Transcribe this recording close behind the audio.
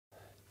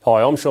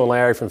Hi, I'm Shaun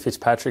Lowry from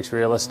Fitzpatricks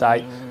Real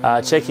Estate,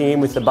 checking in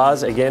with the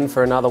Buzz again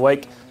for another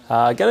week.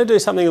 Going to do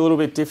something a little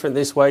bit different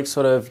this week,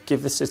 sort of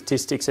give the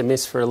statistics a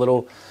miss for a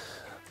little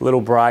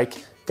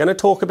break. Going to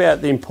talk about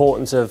the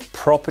importance of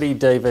property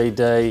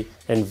DVD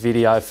and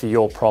video for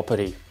your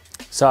property.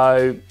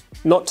 So,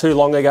 not too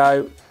long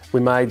ago,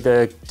 we made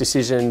the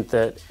decision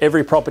that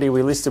every property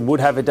we listed would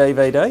have a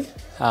DVD.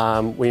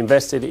 We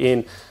invested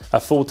in a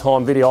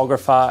full-time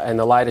videographer and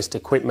the latest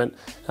equipment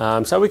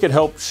so we could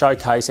help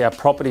showcase our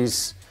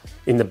properties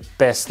in the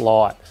best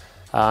light.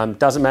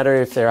 Doesn't matter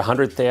if they're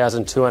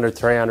 100,000, 200,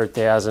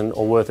 300,000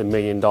 or worth $1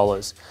 million.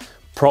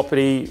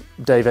 Property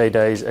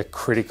DVDs are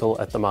critical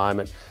at the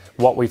moment.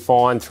 What we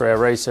find through our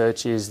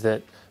research is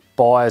that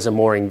buyers are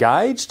more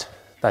engaged,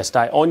 they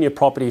stay on your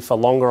property for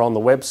longer on the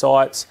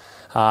websites,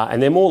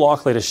 and they're more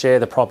likely to share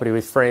the property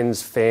with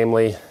friends,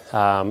 family,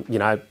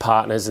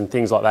 partners and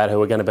things like that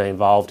who are going to be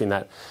involved in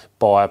that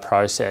buyer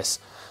process.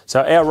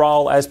 So our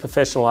role as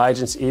professional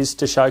agents is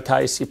to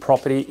showcase your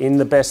property in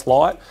the best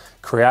light,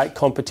 create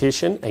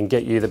competition and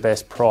get you the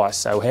best price.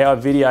 So how a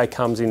video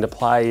comes into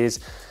play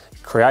is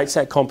creates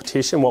that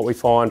competition. What we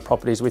find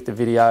properties with the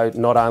video,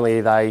 not only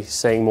are they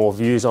seeing more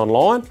views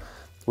online,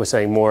 we're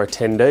seeing more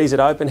attendees at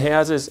open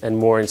houses and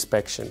more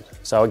inspection.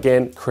 So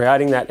again,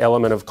 creating that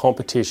element of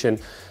competition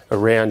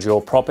around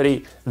your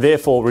property,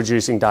 therefore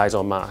reducing days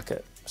on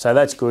market. So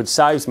that's good,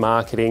 saves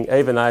marketing,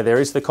 even though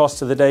there is the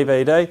cost of the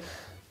DVD.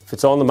 If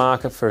it's on the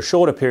market for a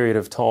shorter period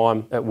of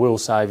time, it will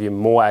save you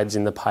more ads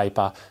in the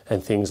paper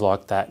and things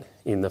like that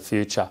in the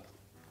future.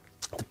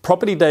 The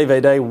property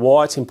DVD,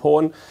 why it's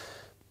important,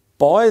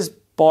 buyers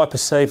buy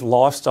perceived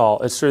lifestyle.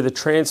 It's through the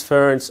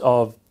transference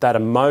of that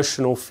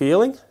emotional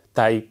feeling.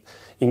 They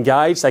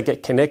engage, they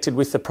get connected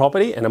with the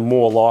property and are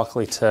more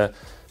likely to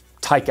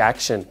take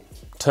action,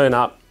 turn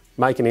up,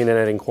 make an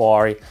internet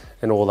inquiry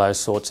and all those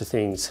sorts of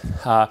things.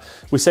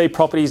 We see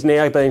properties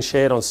now being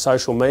shared on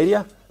social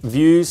media,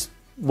 views,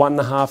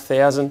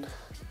 1,500,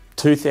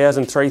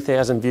 2,000,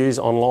 3,000 views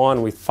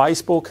online with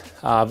Facebook,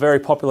 very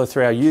popular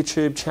through our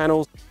YouTube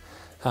channels.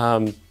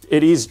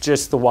 It is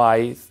just the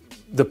way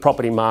the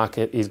property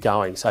market is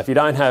going. So if you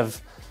don't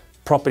have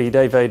property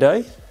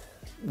DVD,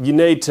 you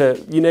need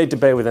to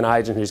be with an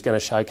agent who's going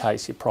to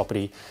showcase your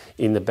property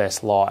in the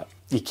best light.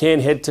 You can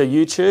head to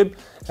YouTube.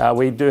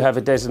 We do have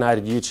a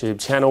designated YouTube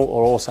channel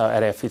or also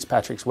at our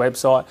Fitzpatricks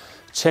website.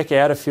 Check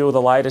out a few of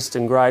the latest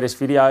and greatest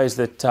videos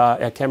that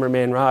our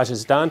cameraman Raj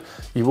has done.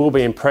 You will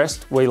be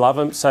impressed. We love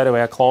them, so do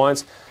our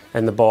clients,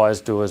 and the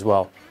buyers do as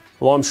well.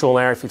 Well, I'm Shaun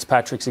Lowry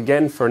Fitzpatricks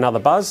again for another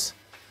Buzz.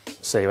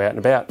 See you out and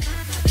about.